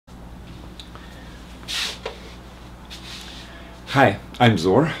Hi, I'm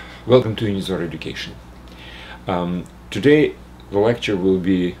Zor. Welcome to Unizor Education. Today the lecture will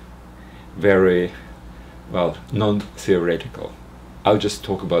be very, non-theoretical. I'll just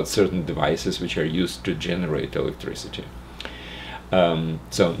talk about certain devices which are used to generate electricity.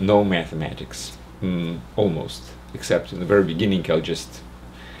 So no mathematics, almost, except in the very beginning I'll just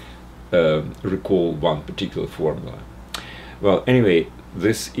recall one particular formula. Well, anyway,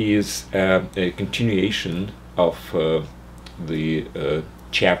 this is a continuation of the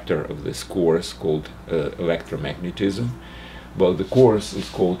chapter of this course called Electromagnetism. Well, the course is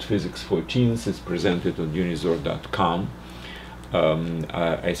called Physics4Teens. It's presented on Unizor.com.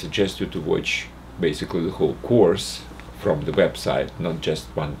 I suggest you to watch basically the whole course from the website, not just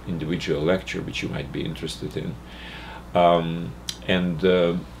one individual lecture which you might be interested in.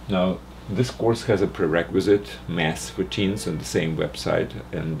 Now this course has a prerequisite, Math for Teens, on the same website,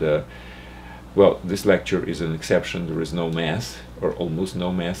 and well, this lecture is an exception. There is no math, or almost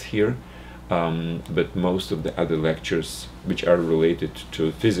no math here, but most of the other lectures which are related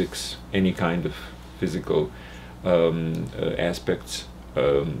to physics, any kind of physical aspects,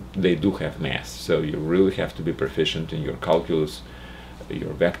 they do have math. So you really have to be proficient in your calculus,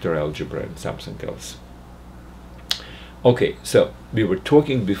 your vector algebra, and something else. Okay, so we were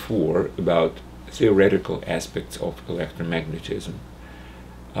talking before about theoretical aspects of electromagnetism.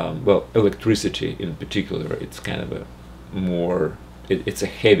 Well, electricity in particular, it's kind of a more, it's a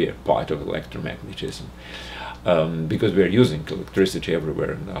heavier part of electromagnetism, because we are using electricity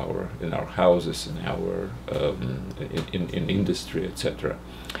everywhere in our houses, in our in industry, etc.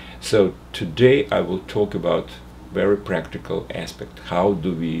 So today I will talk about very practical aspect. How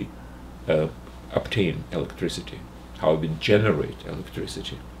do we obtain electricity? How we generate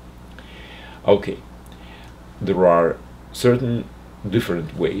electricity? Okay, there are certain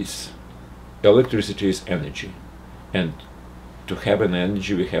different ways. Electricity is energy, and to have an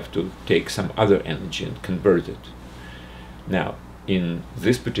energy we have to take some other energy and convert it. Now, in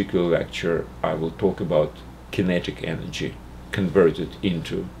this particular lecture I will talk about kinetic energy converted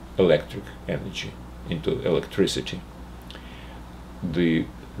into electric energy, into electricity. The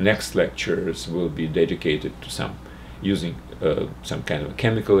next lectures will be dedicated to some using some kind of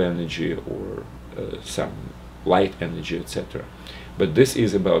chemical energy or some light energy, etc. But this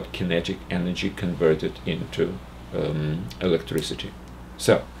is about kinetic energy converted into electricity.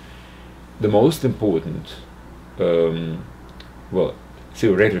 So the most important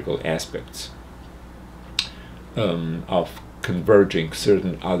theoretical aspects of converting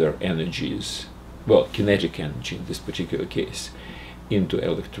certain other energies, well, kinetic energy in this particular case, into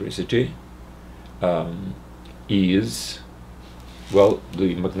electricity is, well,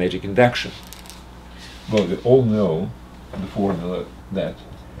 the magnetic induction. Well, we all know the formula that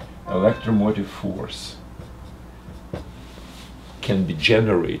electromotive force can be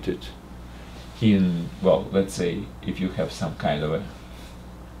generated in, well, let's say if you have some kind of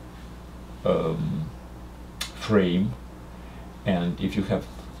a frame, and if you have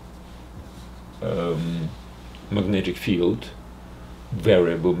magnetic field,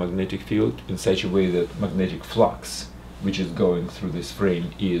 variable magnetic field, in such a way that magnetic flux which is going through this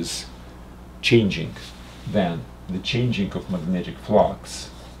frame is changing, then the changing of magnetic flux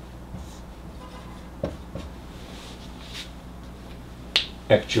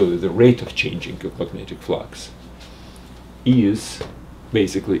actually the rate of changing of magnetic flux is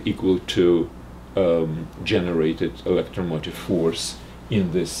basically equal to generated electromotive force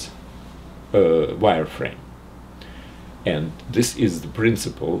in this wireframe. And this is the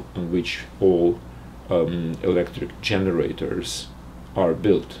principle on which all electric generators are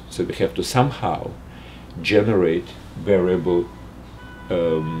built. So we have to somehow generate variable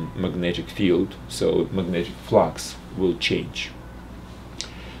magnetic field, so magnetic flux will change.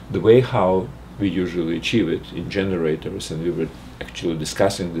 The way how we usually achieve it in generators, and we were actually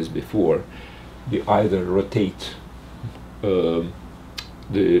discussing this before, we either rotate the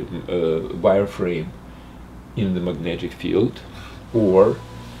wireframe in the magnetic field, or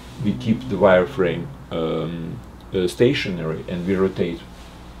we keep the wireframe stationary and we rotate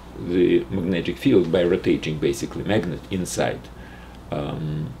the magnetic field by rotating basically magnet inside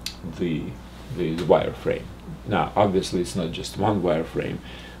the wireframe. Now obviously it's not just one wireframe,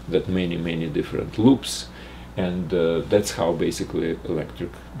 that many different loops, and that's how basically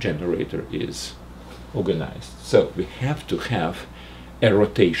electric generator is organized. So we have to have a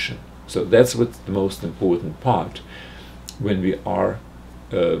rotation. So that's what's the most important part when we are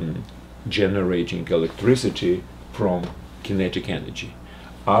generating electricity from kinetic energy.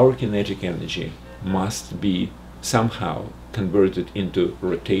 Our kinetic energy must be somehow converted into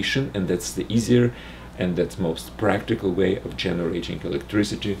rotation, and that's the easier and that's most practical way of generating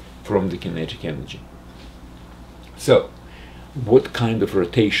electricity from the kinetic energy. So, what kind of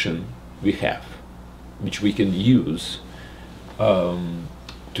rotation we have, which we can use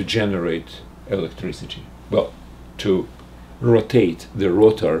to generate electricity? Well, to rotate the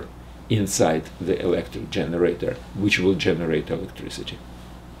rotor inside the electric generator, which will generate electricity.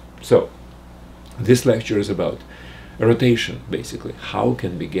 So, this lecture is about rotation, basically. How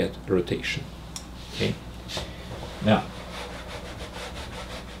can we get rotation? Okay. Now,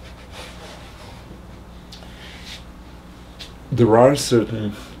 there are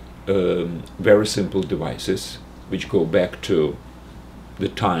certain very simple devices which go back to the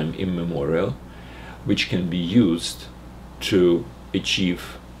time immemorial, which can be used to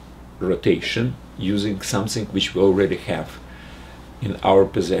achieve rotation using something which we already have in our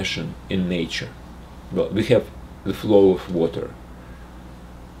possession in nature. Well, we have the flow of water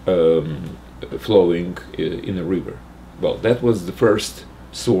flowing in a river. Well, that was the first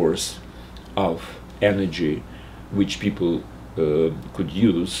source of energy which people could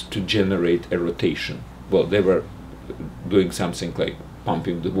use to generate a rotation. Well, they were doing something like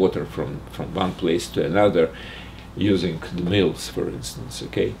pumping the water from one place to another using the mills, for instance.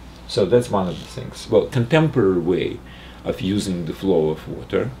 Okay, so that's one of the things. Well, contemporary way of using the flow of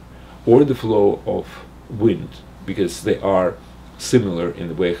water or the flow of wind, because they are similar in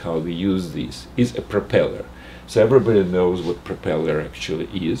the way how we use these, is a propeller. So everybody knows what propeller actually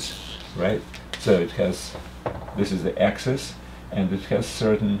is, right? So it has, this is the axis, and it has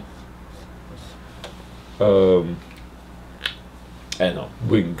certain I don't know,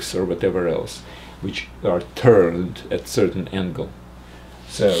 wings or whatever else, which are turned at certain angle.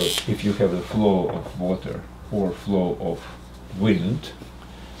 So if you have a flow of water or flow of wind,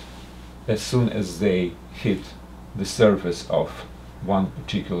 as soon as they hit the surface of one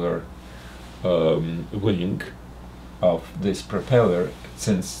particular wing of this propeller,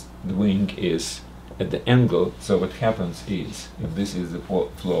 since the wing is at the angle, so what happens is, if this is the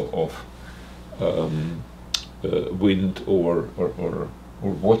flow of wind or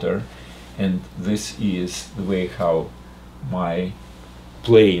water, and this is the way how my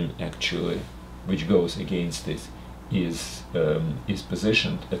plane actually, which goes against this, is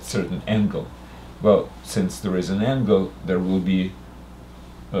positioned at certain angle. Well, since there is an angle, there will be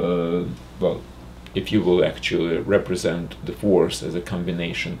well, if you will actually represent the force as a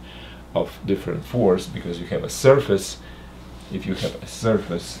combination of different force, because you have a surface, if you have a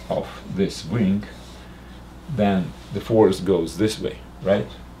surface of this wing, then the force goes this way, right?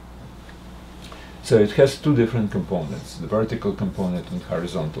 So it has two different components, the vertical component and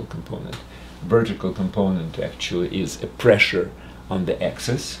horizontal component. Vertical component actually is a pressure on the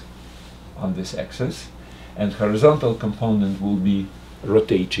axis, on this axis, and horizontal component will be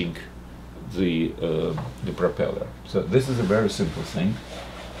rotating the propeller. So this is a very simple thing.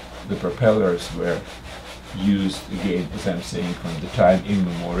 The propellers were used, again, as I'm saying, from the time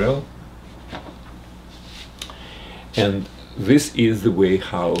immemorial. And this is the way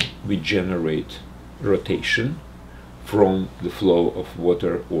how we generate rotation from the flow of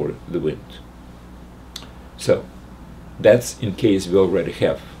water or the wind. So that's in case we already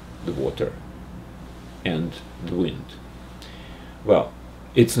have the water and the wind. Well,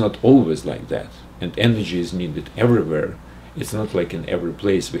 it's not always like that, and energy is needed everywhere. It's not like in every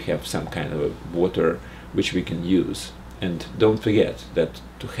place we have some kind of water which we can use. And don't forget that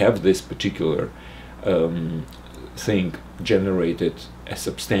to have this particular thing generated a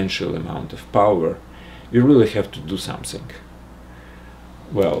substantial amount of power, you really have to do something.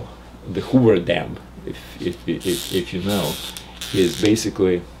 Well, the Hoover Dam, if you know, is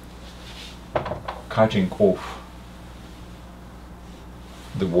basically cutting off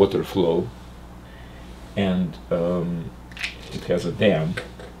the water flow, and it has a dam,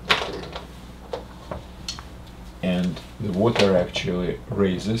 and the water actually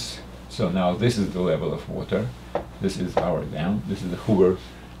raises. So now this is the level of water, this is our dam, this is the Hoover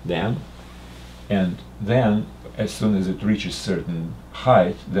Dam, and then as soon as it reaches certain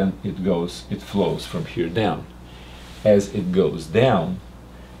height, then it flows from here down. As it goes down,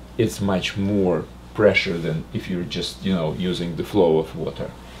 it's much more pressure than if you're just, using the flow of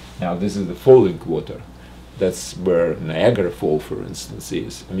water. Now this is the falling water. That's where Niagara Fall, for instance,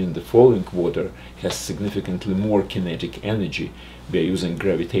 is. I mean, the falling water has significantly more kinetic energy by using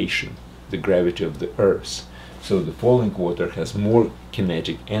gravitation, the gravity of the Earth. So the falling water has more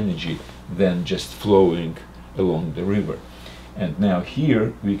kinetic energy than just flowing along the river. And now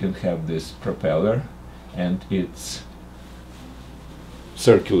here we can have this propeller, and it's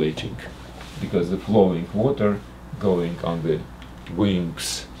circulating, because the flowing water going on the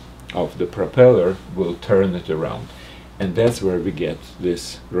wings of the propeller will turn it around, and that's where we get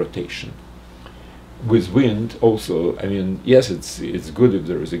this rotation. With wind also, I mean, yes, it's good if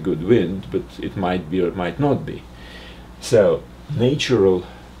there is a good wind, but it might be or it might not be. So natural,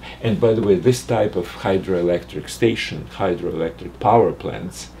 and by the way, this type of hydroelectric station, hydroelectric power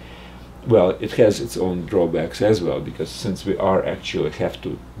plants, well, it has its own drawbacks as well, because since we are actually have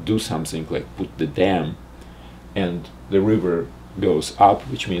to do something like put the dam, and the river goes up,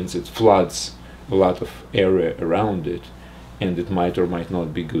 which means it floods a lot of area around it, and it might or might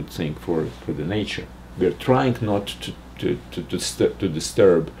not be a good thing for the nature. We're trying not to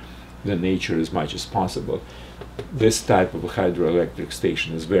disturb the nature as much as possible. This type of a hydroelectric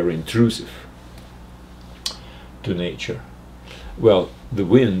station is very intrusive to nature. Well, the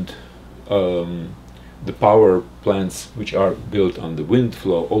wind, the power plants which are built on the wind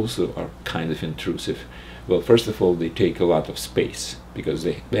flow also are kind of intrusive. Well, first of all, they take a lot of space because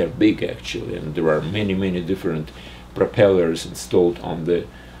they're big actually, and there are many different propellers installed on the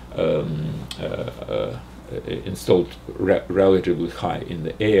relatively high in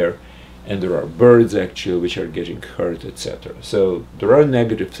the air, and there are birds actually which are getting hurt, etc. So there are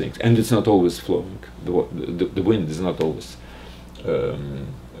negative things, and it's not always flowing. The wind is not always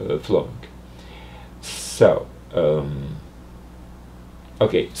flowing. So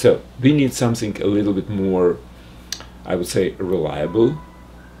okay, so we need something a little bit more, I would say, reliable.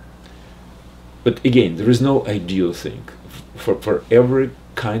 But again, there is no ideal thing. For every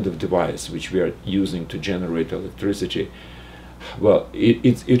kind of device which we are using to generate electricity, well,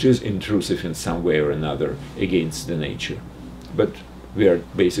 it is intrusive in some way or another against the nature. But we are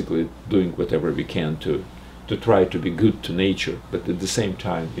basically doing whatever we can to try to be good to nature, but at the same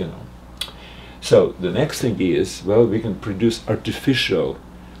time, you know. So the next thing is, well, we can produce artificial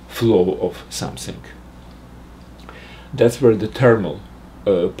flow of something. That's where the thermal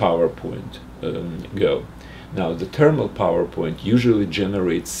power point go. Now, the thermal power point usually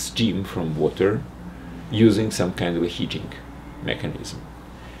generates steam from water using some kind of a heating mechanism.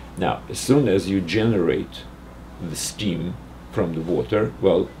 Now, as soon as you generate the steam from the water,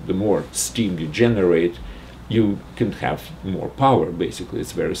 well, the more steam you generate, you can have more power. Basically,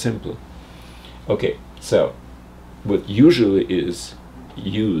 it's very simple. Okay, so what usually is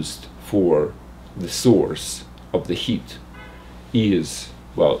used for the source of the heat is,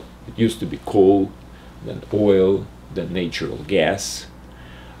 well, it used to be coal, then oil, then natural gas.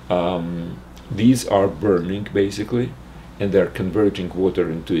 These are burning basically, and they're converting water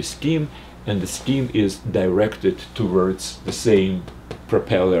into a steam, and the steam is directed towards the same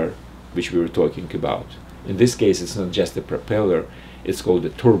propeller which we were talking about. In this case, it's not just a propeller, it's called a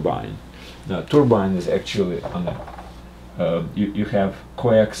turbine. Now, turbine is actually on a, you have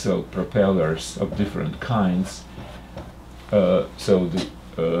coaxial propellers of different kinds, so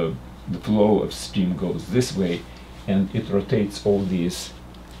the flow of steam goes this way, and it rotates all these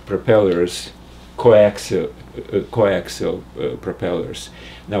propellers, coaxial propellers.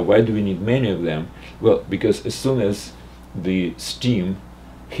 Now, why do we need many of them? Well, because as soon as the steam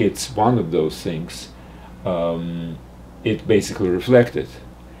hits one of those things, it basically reflected,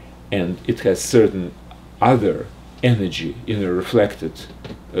 and it has certain other energy in a reflected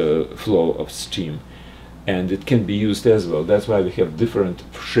flow of steam, and it can be used as well. That's why we have different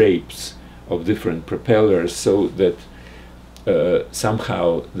shapes of different propellers, so that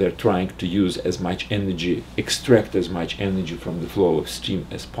somehow they're trying to use as much energy, extract as much energy from the flow of steam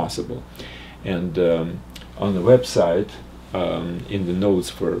as possible. And on the website, in the notes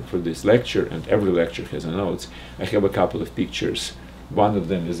for this lecture, and every lecture has a notes, I have a couple of pictures. One of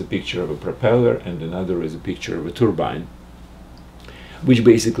them is a picture of a propeller, and another is a picture of a turbine, which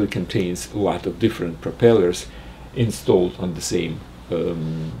basically contains a lot of different propellers installed on the same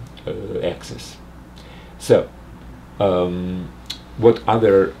axis. So, what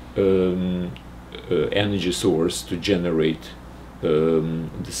other energy source to generate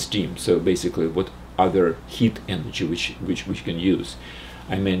the steam? So basically, what other heat energy which we can use?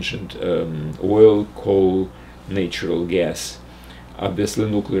 I mentioned oil, coal, natural gas, obviously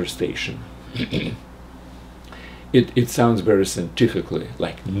nuclear station. It sounds very scientifically,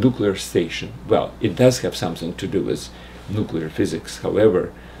 like nuclear station. Well, it does have something to do with nuclear physics.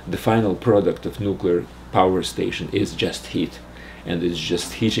 However, the final product of nuclear power station is just heat, and it's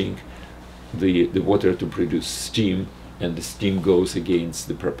just heating the water to produce steam, and the steam goes against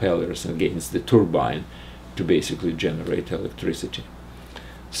the propellers, against the turbine, to basically generate electricity.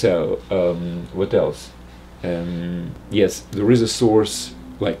 So, what else? Yes, there is a source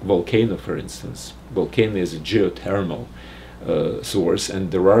like volcano, for instance. Volcano is a geothermal source,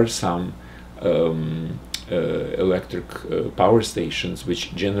 and there are some electric power stations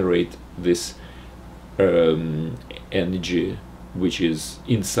which generate this energy which is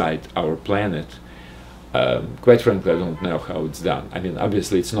inside our planet. Quite frankly, I don't know how it's done. I mean,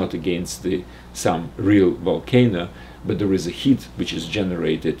 obviously it's not against some real volcano, but there is a heat which is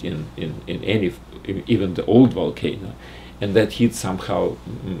generated in any, even the old volcano, and that heat somehow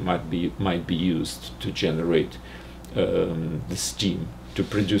might be used to generate the steam, to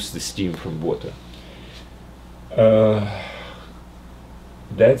produce the steam from water.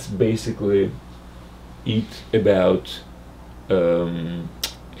 That's basically it about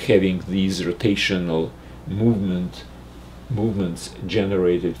having these rotational movements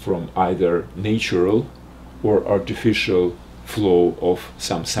generated from either natural or artificial flow of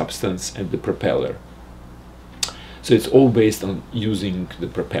some substance and the propeller. So it's all based on using the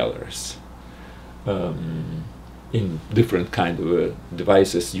propellers in different kind of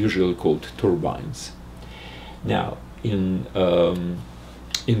devices, usually called turbines. Now, in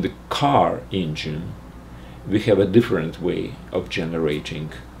the car engine, we have a different way of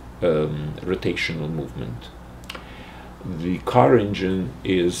generating rotational movement. The car engine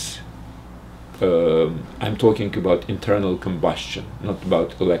is, I'm talking about internal combustion, not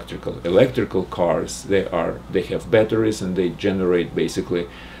about electrical. Electrical cars, they have batteries and they generate basically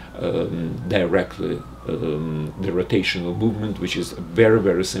directly the rotational movement, which is a very,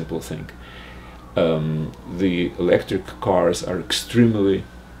 very simple thing. The electric cars are extremely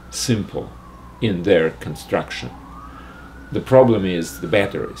simple in their construction. The problem is the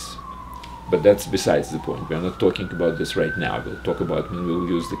batteries, but that's besides the point. We are not talking about this right now. We'll talk about when we'll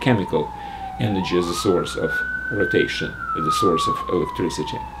use the chemical energy as a source of rotation, as a source of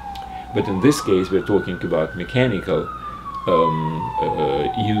electricity. But in this case, we're talking about mechanical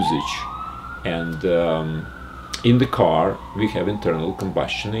usage, and in the car we have internal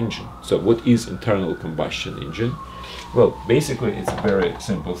combustion engine. So what is internal combustion engine? Well, basically it's a very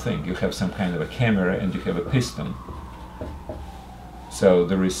simple thing. You have some kind of a camera and you have a piston. So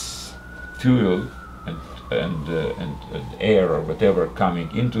there is fuel and air or whatever coming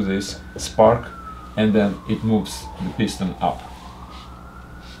into this spark, and then it moves the piston up.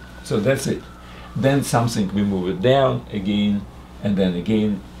 So that's it. Then something, we move it down again, and then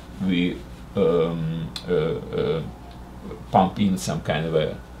again we pump in some kind of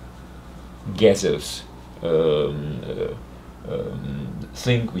a gaseous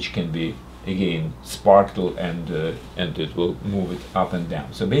thing which can be again sparkle, and it will move it up and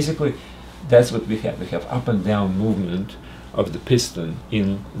down. So basically that's what we have. We have up and down movement of the piston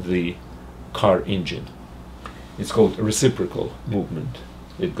in the car engine. It's called reciprocal movement.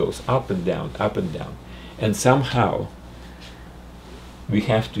 It goes up and down, and somehow we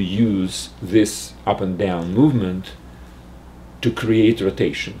have to use this up and down movement to create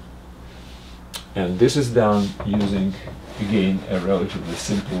rotation. And this is done using, again, a relatively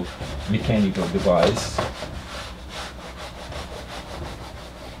simple mechanical device.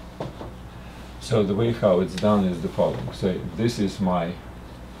 So the way how it's done is the following. So this is my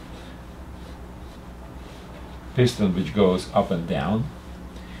piston which goes up and down.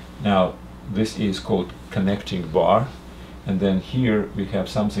 Now this is called connecting bar, and then here we have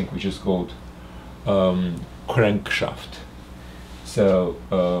something which is called crankshaft. So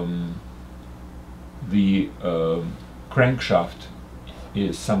the crankshaft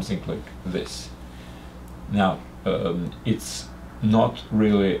is something like this. Now it's not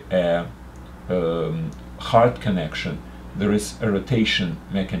really a hard connection. There is a rotation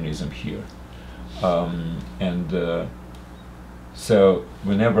mechanism here, so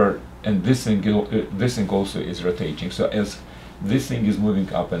whenever, and this thing also is rotating. So as this thing is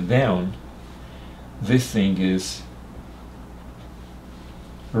moving up and down, this thing is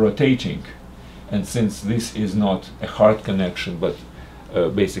rotating. And since this is not a hard connection, but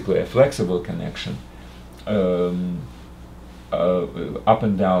basically a flexible connection, up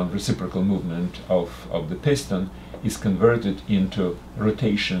and down reciprocal movement of the piston is converted into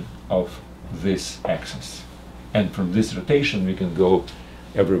rotation of this axis. And from this rotation we can go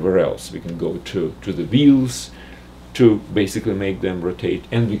everywhere else. We can go to the wheels to basically make them rotate,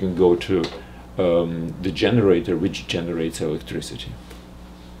 and we can go to the generator which generates electricity.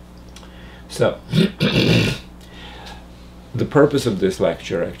 So the purpose of this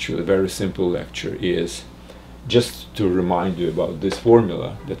lecture, actually a very simple lecture, is just to remind you about this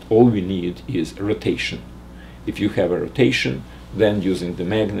formula, that all we need is rotation. If you have a rotation, then using the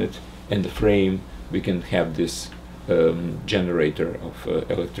magnet and the frame we can have this generator of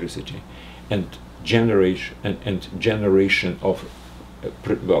electricity, and generation of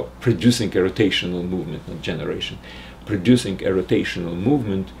producing a rotational movement, not generation. Producing a rotational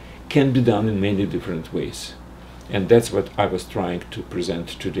movement can be done in many different ways. And that's what I was trying to present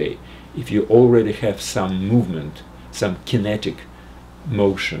today. If you already have some movement, some kinetic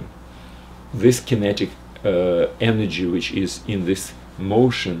motion, this kinetic energy which is in this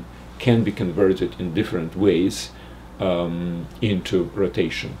motion can be converted in different ways into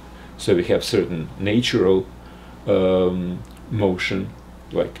rotation. So we have certain natural motion,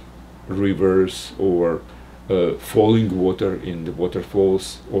 like rivers or falling water in the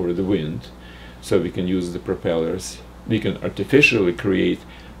waterfalls or the wind. So we can use the propellers. We can artificially create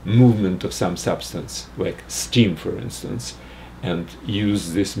movement of some substance, like steam, for instance, and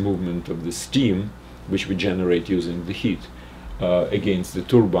use this movement of the steam, which we generate using the heat, against the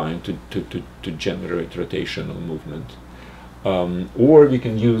turbine to generate rotational movement. Or we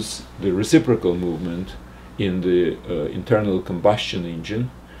can use the reciprocal movement in the internal combustion engine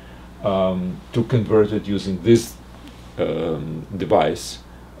to convert it using this device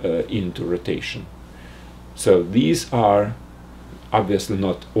into rotation. So these are obviously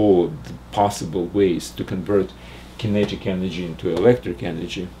not all the possible ways to convert kinetic energy into electric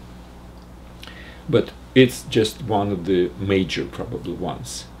energy, but it's just one of the major probable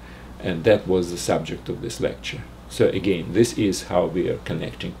ones, and that was the subject of this lecture. So again, this is how we are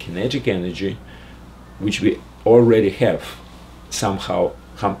connecting kinetic energy, which we already have somehow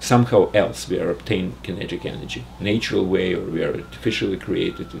else. We are obtaining kinetic energy, natural way, or we are artificially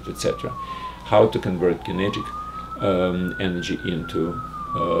created it, etc. How to convert kinetic energy into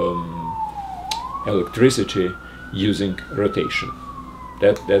electricity using rotation.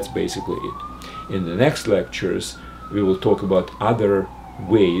 That's basically it. In the next lectures, we will talk about other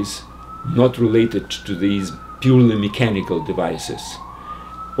ways not related to these purely mechanical devices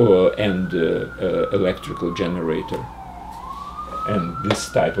and electrical generator and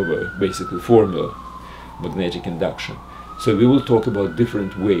this type of a basically formula, magnetic induction. So we will talk about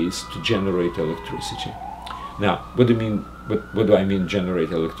different ways to generate electricity. Now, what do I mean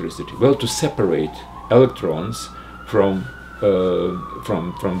generate electricity? Well, to separate electrons from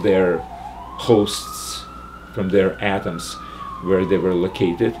their hosts, from their atoms where they were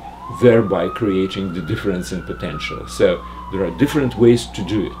located, thereby creating the difference in potential. So there are different ways to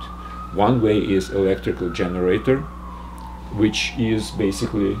do it. One way is electrical generator, which is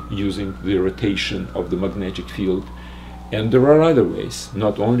basically using the rotation of the magnetic field, and there are other ways,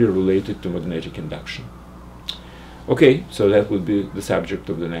 not only related to magnetic induction. Okay, so that will be the subject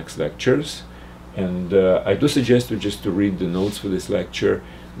of the next lectures, and I do suggest you just to read the notes for this lecture.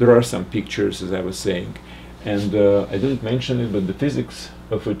 There are some pictures, as I was saying, and I didn't mention it, but the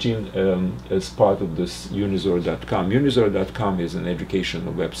Physics4Teens is part of this Unizor.com. Unizor.com is an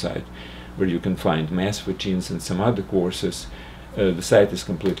educational website where you can find Math for Teens and some other courses. The site is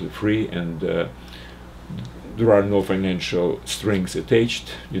completely free, and there are no financial strings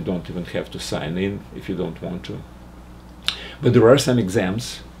attached. You don't even have to sign in if you don't want to. But there are some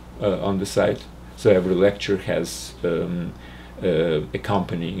exams on the site, so every lecture has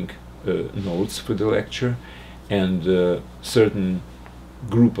accompanying notes for the lecture, and certain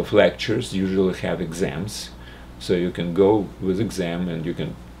group of lectures usually have exams, so you can go with exam and you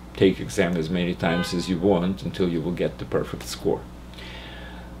can take exam as many times as you want until you will get the perfect score.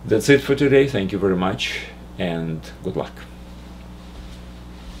 That's it for today. Thank you very much, and good luck.